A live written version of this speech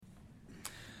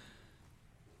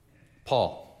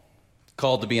Paul,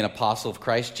 called to be an apostle of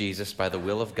Christ Jesus by the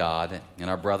will of God, and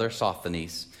our brother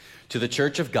Sosthenes, to the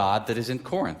church of God that is in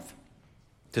Corinth,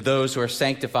 to those who are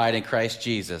sanctified in Christ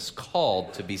Jesus,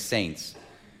 called to be saints,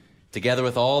 together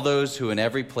with all those who in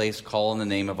every place call on the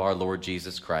name of our Lord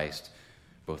Jesus Christ,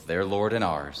 both their Lord and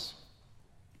ours.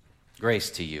 Grace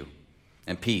to you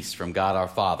and peace from God our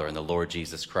Father and the Lord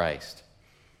Jesus Christ.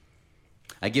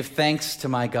 I give thanks to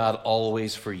my God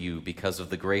always for you because of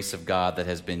the grace of God that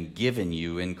has been given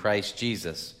you in Christ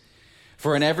Jesus.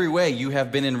 For in every way you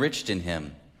have been enriched in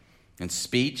him, in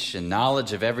speech and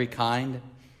knowledge of every kind,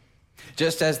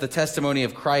 just as the testimony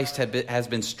of Christ has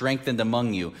been strengthened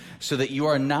among you, so that you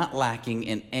are not lacking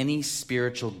in any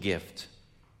spiritual gift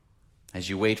as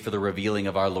you wait for the revealing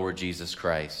of our Lord Jesus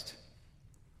Christ.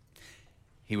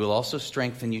 He will also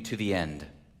strengthen you to the end,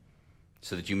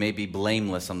 so that you may be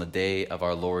blameless on the day of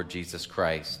our Lord Jesus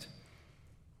Christ.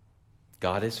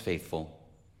 God is faithful.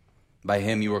 By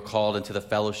him you are called into the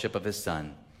fellowship of his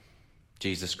Son,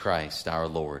 Jesus Christ our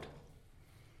Lord.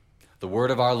 The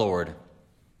word of our Lord.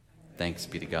 Thanks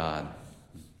be to God.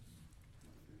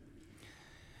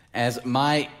 As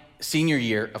my senior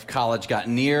year of college got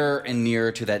nearer and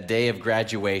nearer to that day of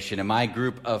graduation, and my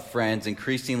group of friends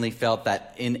increasingly felt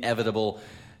that inevitable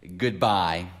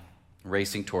goodbye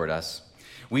racing toward us,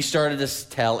 we started to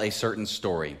tell a certain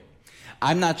story.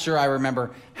 I'm not sure I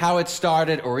remember how it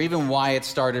started or even why it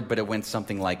started, but it went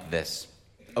something like this.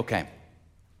 Okay.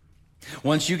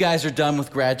 Once you guys are done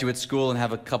with graduate school and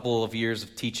have a couple of years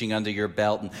of teaching under your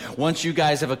belt, and once you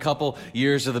guys have a couple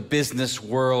years of the business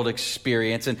world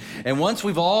experience, and once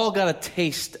we've all got a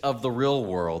taste of the real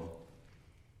world,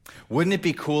 wouldn't it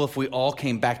be cool if we all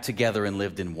came back together and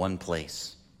lived in one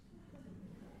place?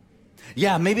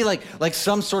 Yeah, maybe like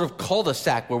some sort of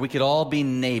cul-de-sac where we could all be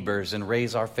neighbors and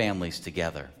raise our families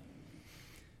together.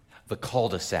 The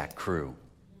cul-de-sac crew.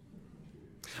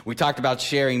 We talked about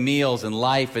sharing meals and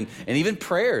life and even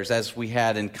prayers as we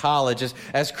had in college.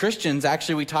 As Christians,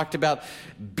 actually, we talked about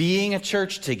being a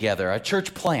church together, a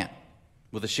church plant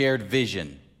with a shared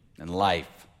vision and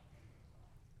life.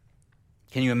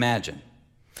 Can you imagine?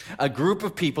 A group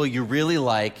of people you really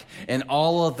like, and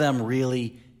all of them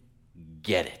really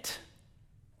get it.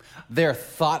 They're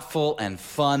thoughtful and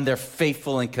fun. They're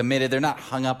faithful and committed. They're not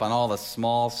hung up on all the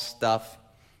small stuff.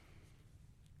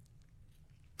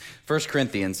 1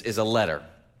 Corinthians is a letter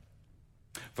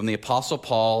from the Apostle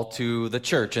Paul to the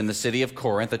church in the city of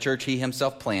Corinth, a church he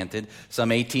himself planted some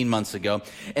 18 months ago,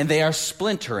 and they are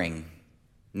splintering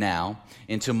now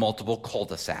into multiple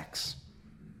cul-de-sacs,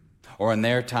 or in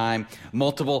their time,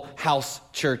 multiple house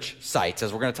church sites.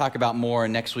 As we're going to talk about more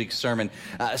in next week's sermon,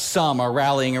 some are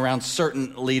rallying around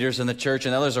certain leaders in the church,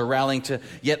 and others are rallying to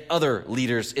yet other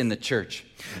leaders in the church.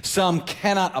 Some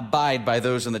cannot abide by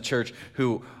those in the church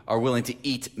who are willing to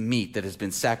eat meat that has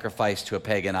been sacrificed to a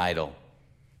pagan idol.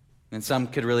 And some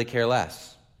could really care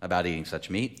less about eating such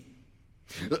meat.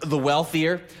 The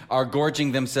wealthier are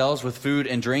gorging themselves with food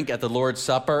and drink at the Lord's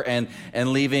Supper and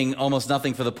leaving almost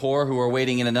nothing for the poor who are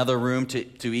waiting in another room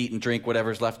to eat and drink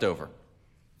whatever's left over.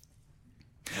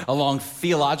 Along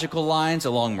theological lines,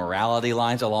 along morality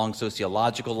lines, along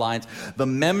sociological lines, the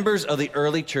members of the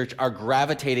early church are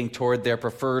gravitating toward their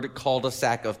preferred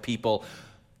cul-de-sac of people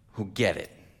who get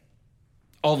it,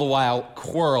 all the while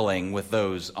quarreling with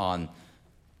those on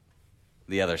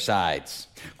the other sides.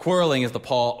 Quarreling is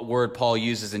the word Paul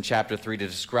uses in chapter 3 to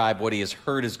describe what he has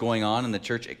heard is going on in the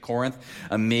church at Corinth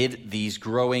amid these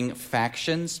growing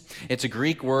factions. It's a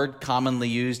Greek word commonly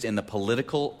used in the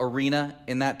political arena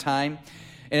in that time,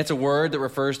 and it's a word that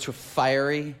refers to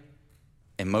fiery,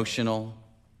 emotional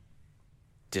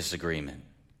disagreement.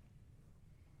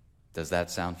 Does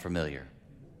that sound familiar?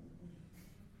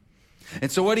 And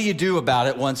so what do you do about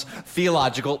it once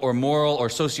theological or moral or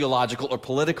sociological or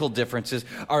political differences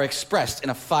are expressed in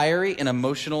a fiery and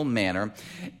emotional manner,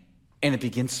 and it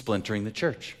begins splintering the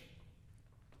church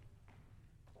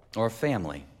or a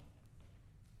family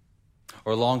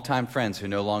or longtime friends who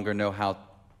no longer know how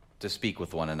to speak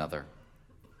with one another?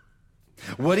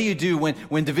 What do you do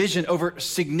when division over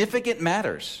significant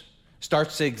matters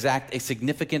starts to exact a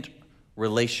significant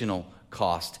relational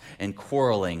cost and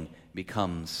quarreling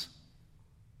becomes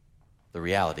the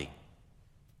reality?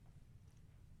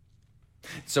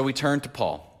 So we turn to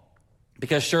Paul,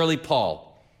 because surely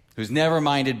Paul, who's never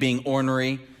minded being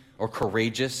ornery or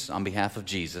courageous on behalf of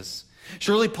Jesus,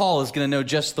 surely Paul is going to know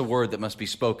just the word that must be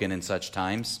spoken in such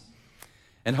times.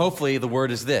 And hopefully the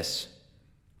word is this: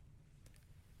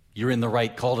 you're in the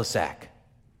right cul-de-sac.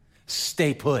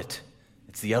 Stay put.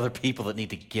 It's the other people that need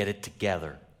to get it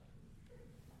together.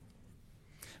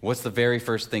 What's the very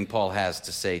first thing Paul has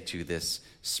to say to this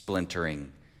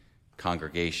splintering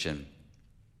congregation.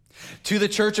 To the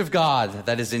church of God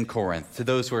that is in Corinth, to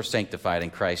those who are sanctified in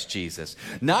Christ Jesus.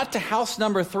 Not to house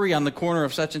number 3 on the corner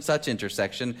of such and such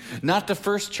intersection, not to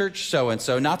First Church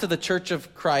so-and-so, not to the church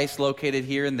of Christ located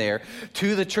here and there,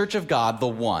 to the church of God, the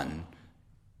one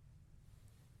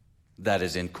that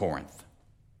is in Corinth.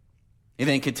 He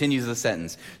then continues the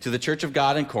sentence, to the church of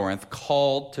God in Corinth,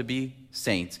 called to be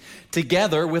saints,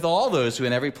 together with all those who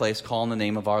in every place call on the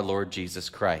name of our Lord Jesus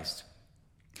Christ.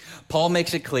 Paul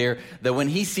makes it clear that when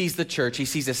he sees the church, he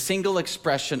sees a single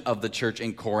expression of the church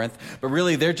in Corinth, but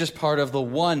really they're just part of the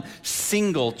one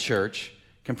single church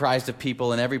comprised of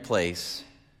people in every place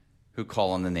who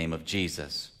call on the name of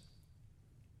Jesus.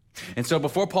 And so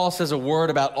before Paul says a word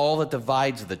about all that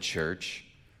divides the church,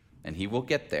 and he will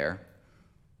get there,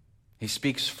 he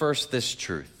speaks first this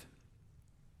truth.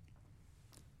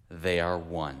 They are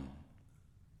one.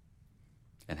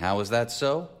 And how is that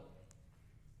so?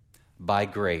 By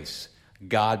grace.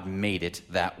 God made it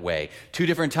that way. 2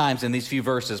 different times in these few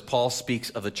verses, Paul speaks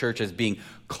of the church as being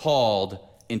called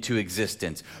into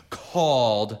existence,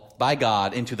 called by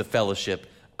God into the fellowship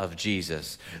of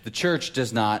Jesus. The church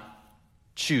does not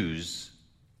choose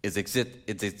its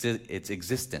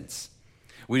existence.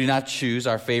 We do not choose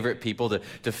our favorite people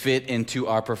to fit into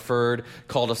our preferred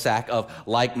cul-de-sac of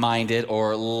like-minded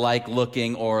or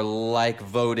like-looking or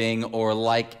like-voting or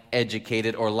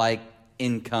like-educated or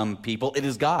like-income people. It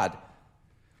is God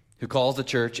who calls the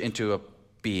church into a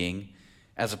being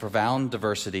as a profound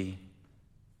diversity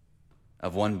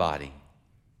of one body.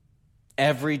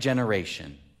 Every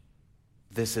generation,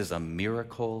 this is a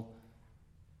miracle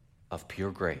of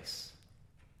pure grace.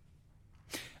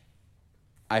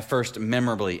 I first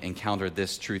memorably encountered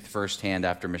this truth firsthand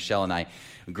after Michelle and I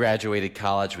graduated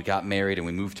college. We got married and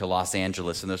we moved to Los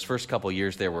Angeles. And those first couple of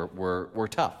years there were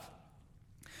tough.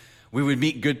 We would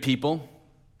meet good people,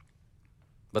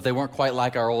 but they weren't quite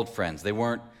like our old friends. They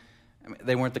weren't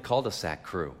the cul-de-sac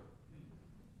crew.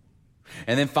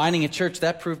 And then finding a church,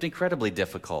 that proved incredibly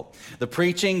difficult. The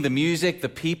preaching, the music, the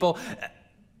people,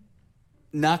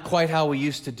 not quite how we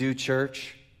used to do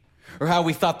church, or how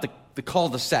we thought the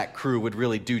cul-de-sac crew would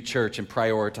really do church and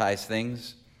prioritize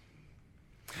things.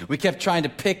 We kept trying to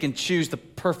pick and choose the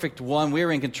perfect one. We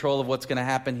were in control of what's going to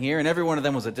happen here, and every one of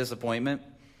them was a disappointment.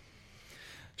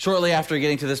 Shortly after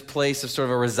getting to this place of sort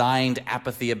of a resigned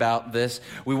apathy about this,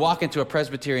 we walk into a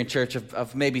Presbyterian church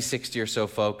of maybe 60 or so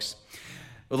folks.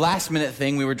 The last minute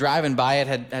thing, we were driving by it,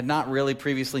 had not really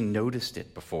previously noticed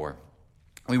it before.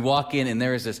 We walk in and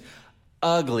there is this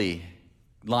ugly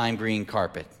lime green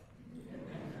carpet.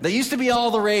 That used to be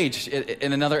all the rage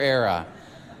in another era.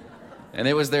 And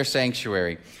it was their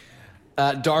sanctuary.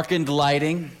 Darkened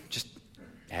lighting, just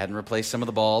hadn't replaced some of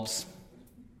the bulbs.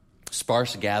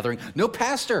 Sparse gathering. No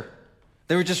pastor.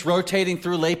 They were just rotating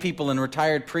through lay people and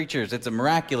retired preachers. It's a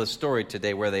miraculous story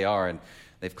today where they are, and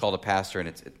they've called a pastor.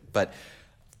 But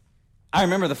I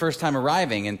remember the first time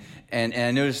arriving, and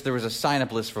I noticed there was a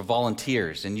sign-up list for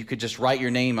volunteers, and you could just write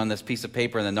your name on this piece of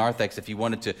paper in the narthex if you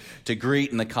wanted to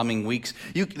greet in the coming weeks.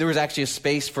 There was actually a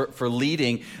space for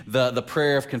leading the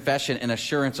prayer of confession and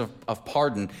assurance of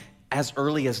pardon as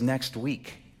early as next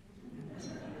week.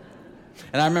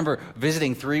 And I remember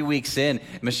visiting 3 weeks in,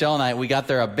 Michelle and I, we got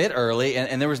there a bit early,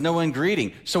 and there was no one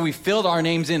greeting. So we filled our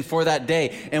names in for that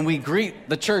day, and we greet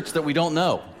the church that we don't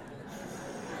know.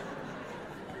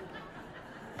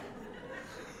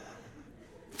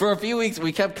 For a few weeks,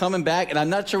 we kept coming back, and I'm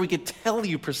not sure we could tell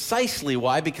you precisely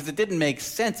why, because it didn't make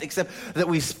sense, except that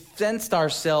we sensed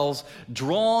ourselves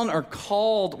drawn or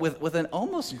called with an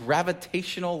almost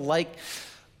gravitational-like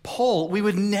pull. We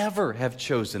would never have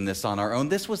chosen this on our own.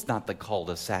 This was not the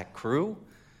cul-de-sac crew.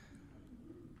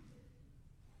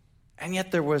 And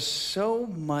yet there was so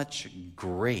much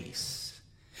grace.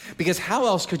 Because how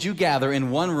else could you gather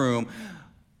in one room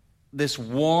this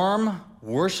warm,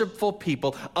 worshipful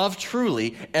people of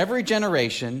truly every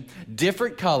generation,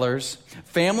 different colors,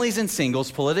 families and singles,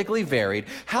 politically varied?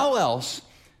 How else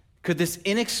could this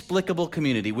inexplicable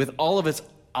community, with all of its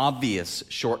obvious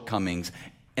shortcomings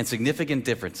and significant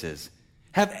differences,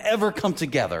 have ever come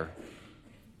together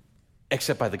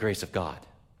except by the grace of God?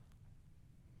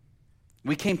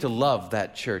 We came to love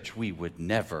that church we would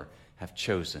never have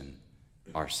chosen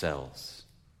ourselves.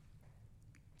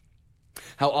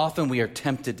 How often we are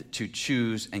tempted to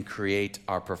choose and create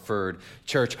our preferred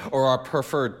church or our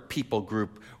preferred people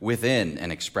group within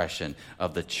an expression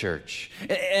of the church.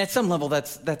 At some level,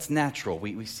 that's natural.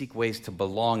 We seek ways to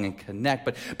belong and connect,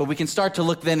 but we can start to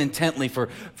look then intently for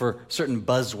certain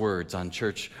buzzwords on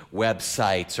church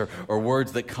websites or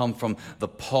words that come from the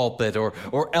pulpit or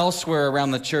elsewhere around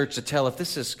the church to tell if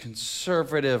this is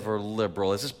conservative or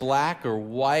liberal. Is this black or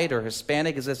white or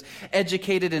Hispanic? Is this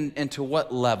educated and to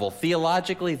what level?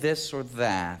 Theologically, this or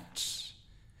that.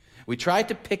 We try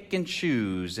to pick and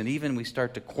choose, and even we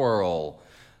start to quarrel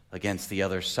against the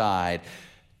other side.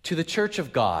 To the church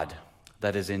of God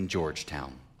that is in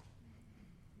Georgetown,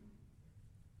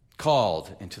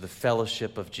 called into the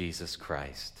fellowship of Jesus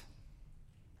Christ.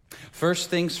 First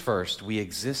things first, we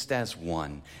exist as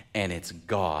one, and it's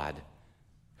God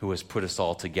who has put us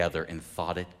all together and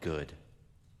thought it good.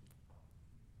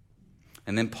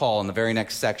 And then Paul, in the very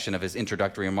next section of his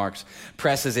introductory remarks,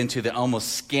 presses into the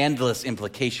almost scandalous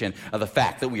implication of the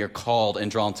fact that we are called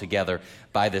and drawn together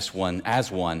by this one,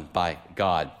 as one by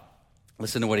God.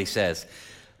 Listen to what he says.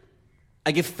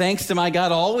 I give thanks to my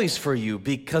God always for you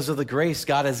because of the grace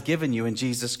God has given you in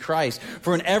Jesus Christ.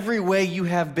 For in every way you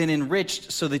have been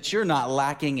enriched so that you're not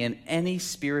lacking in any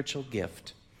spiritual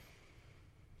gift.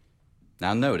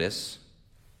 Now notice,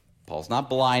 Paul's not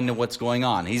blind to what's going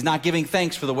on. He's not giving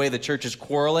thanks for the way the church is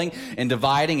quarreling and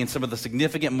dividing and some of the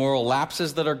significant moral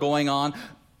lapses that are going on.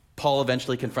 Paul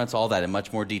eventually confronts all that in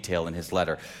much more detail in his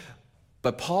letter.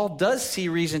 But Paul does see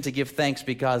reason to give thanks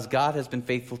because God has been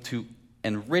faithful to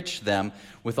enrich them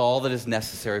with all that is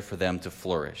necessary for them to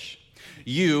flourish.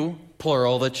 You,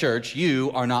 plural, the church,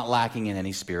 you are not lacking in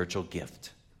any spiritual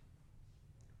gift.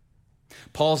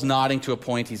 Paul's nodding to a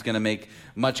point he's going to make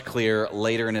much clearer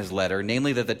later in his letter,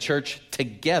 namely that the church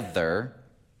together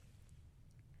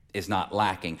is not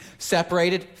lacking.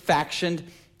 Separated, factioned,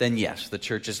 then yes, the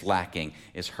church is lacking,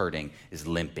 is hurting, is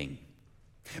limping.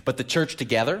 But the church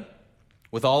together,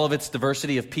 with all of its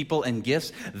diversity of people and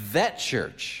gifts, that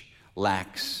church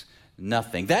lacks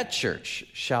nothing. That church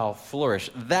shall flourish.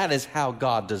 That is how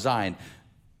God designed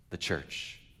the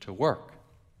church to work.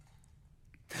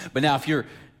 But now if you're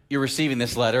receiving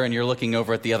this letter and you're looking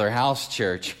over at the other house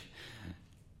church,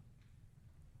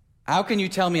 how can you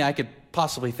tell me I could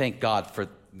possibly thank God for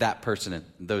that person and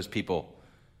those people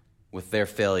with their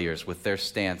failures, with their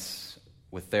stance,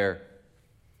 with their...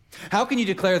 How can you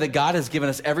declare that God has given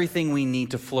us everything we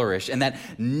need to flourish, and that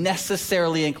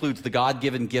necessarily includes the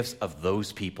God-given gifts of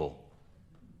those people?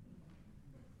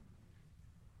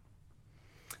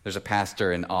 There's a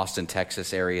pastor in Austin,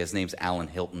 Texas area. His name's Alan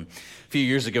Hilton. A few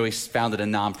years ago, he founded a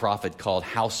nonprofit called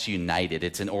House United.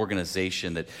 It's an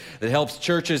organization that helps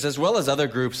churches as well as other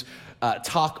groups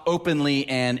talk openly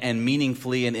and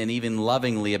meaningfully and even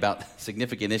lovingly about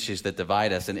significant issues that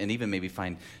divide us and even maybe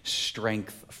find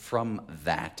strength from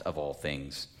that, of all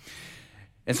things.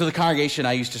 And so the congregation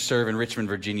I used to serve in Richmond,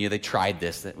 Virginia, they tried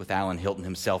this with Alan Hilton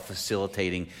himself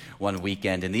facilitating one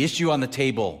weekend. And the issue on the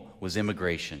table was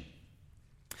immigration.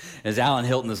 As Alan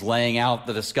Hilton is laying out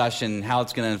the discussion, how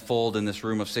it's going to unfold in this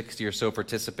room of 60 or so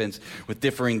participants with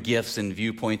differing gifts and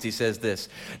viewpoints, he says this: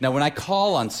 now, when I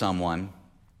call on someone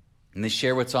and they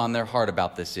share what's on their heart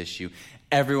about this issue,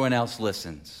 everyone else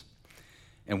listens.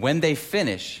 And when they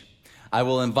finish, I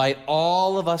will invite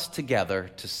all of us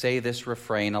together to say this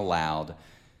refrain aloud: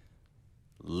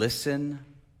 listen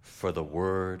for the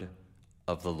word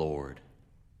of the Lord.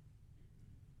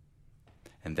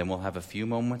 And then we'll have a few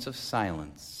moments of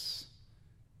silence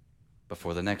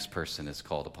before the next person is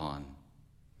called upon.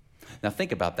 Now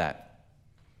think about that.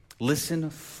 Listen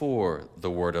for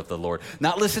the word of the Lord.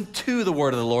 Not listen to the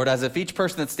word of the Lord as if each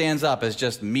person that stands up is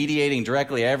just mediating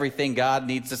directly everything God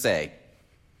needs to say.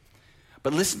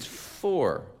 But listen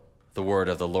for the word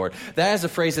of the Lord. That is a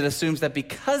phrase that assumes that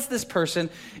because this person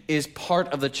is part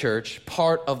of the church,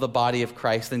 part of the body of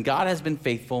Christ, then God has been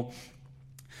faithful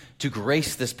to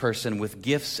grace this person with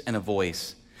gifts and a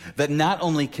voice that not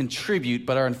only contribute,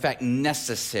 but are in fact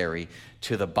necessary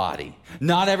to the body.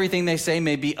 Not everything they say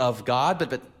may be of God,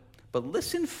 but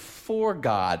listen for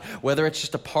God, whether it's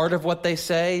just a part of what they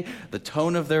say, the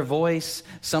tone of their voice,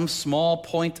 some small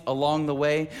point along the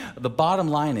way. The bottom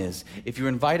line is, if you're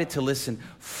invited to listen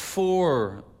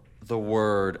for the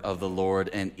word of the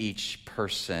Lord and each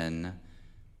person,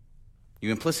 you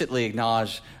implicitly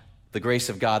acknowledge the grace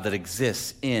of God that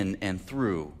exists in and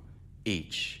through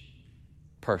each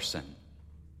person.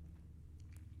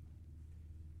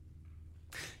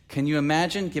 Can you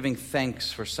imagine giving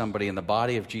thanks for somebody in the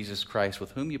body of Jesus Christ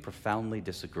with whom you profoundly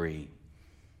disagree?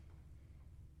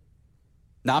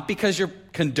 Not because you're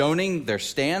condoning their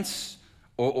stance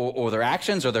or their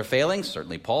actions or their failings.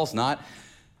 Certainly Paul's not.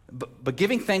 But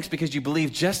giving thanks because you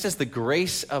believe just as the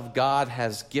grace of God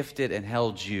has gifted and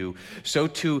held you, so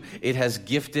too it has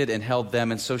gifted and held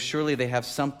them, and so surely they have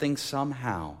something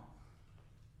somehow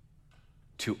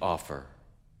to offer.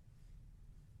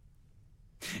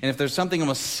 And if there's something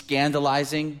almost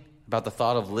scandalizing about the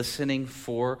thought of listening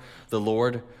for the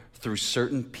Lord through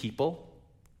certain people,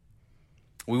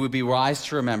 we would be wise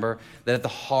to remember that at the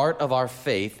heart of our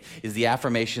faith is the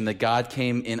affirmation that God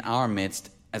came in our midst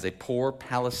as a poor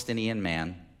Palestinian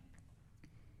man,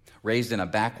 raised in a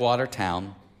backwater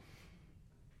town,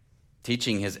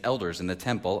 teaching his elders in the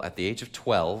temple at the age of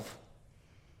 12,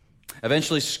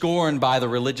 eventually scorned by the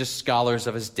religious scholars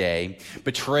of his day,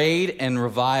 betrayed and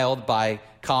reviled by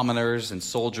commoners and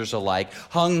soldiers alike,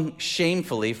 hung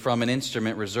shamefully from an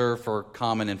instrument reserved for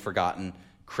common and forgotten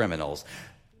criminals.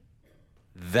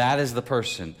 That is the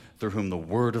person through whom the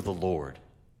word of the Lord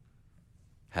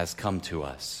has come to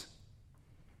us.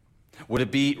 Would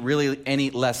it be really any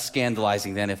less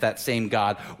scandalizing than if that same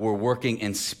God were working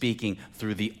and speaking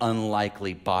through the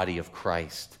unlikely body of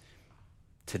Christ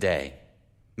today?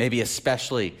 Maybe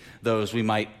especially those we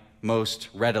might most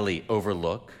readily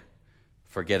overlook,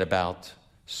 forget about,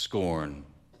 scorn,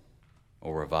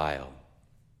 or revile.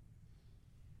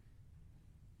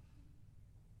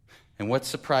 In what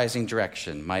surprising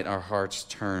direction might our hearts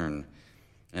turn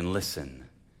and listen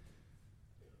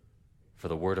for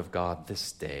the word of God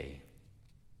this day?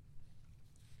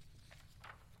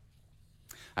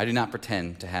 I do not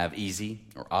pretend to have easy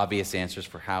or obvious answers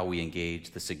for how we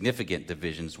engage the significant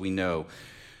divisions we know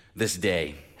this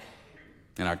day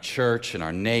in our church, in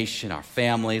our nation, our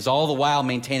families, all the while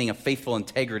maintaining a faithful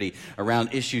integrity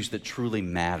around issues that truly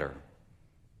matter.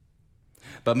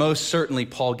 But most certainly,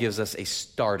 Paul gives us a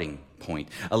starting point,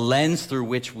 a lens through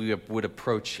which we would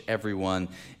approach everyone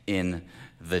in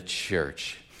the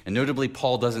church. And notably,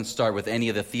 Paul doesn't start with any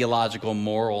of the theological,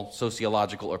 moral,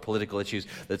 sociological, or political issues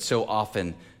that so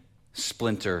often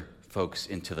splinter folks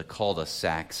into the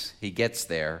cul-de-sacs. He gets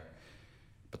there,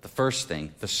 but the first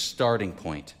thing, the starting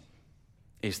point,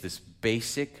 is this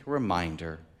basic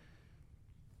reminder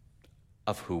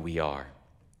of who we are.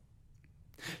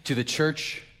 To the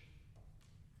church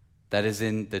that is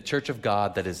in the Church of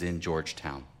God that is in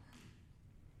Georgetown,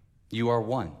 you are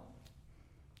one.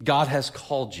 God has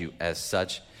called you as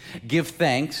such. Give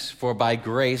thanks, for by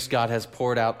grace God has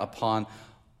poured out upon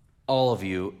all of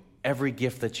you every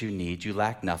gift that you need. You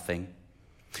lack nothing.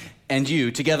 And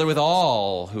you, together with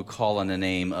all who call on the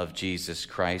name of Jesus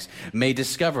Christ, may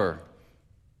discover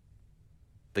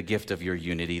the gift of your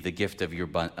unity, the gift of your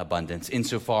abundance,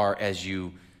 insofar as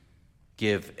you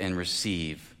give and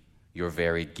receive your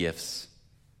varied gifts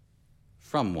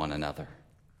from one another.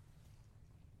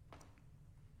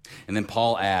 And then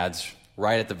Paul adds,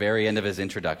 right at the very end of his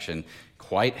introduction,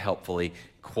 quite helpfully,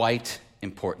 quite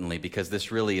importantly, because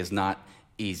this really is not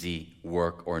easy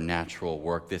work or natural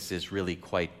work. This is really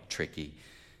quite tricky.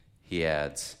 He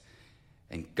adds,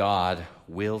 and God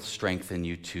will strengthen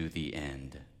you to the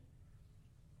end.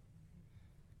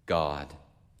 God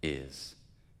is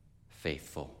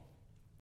faithful.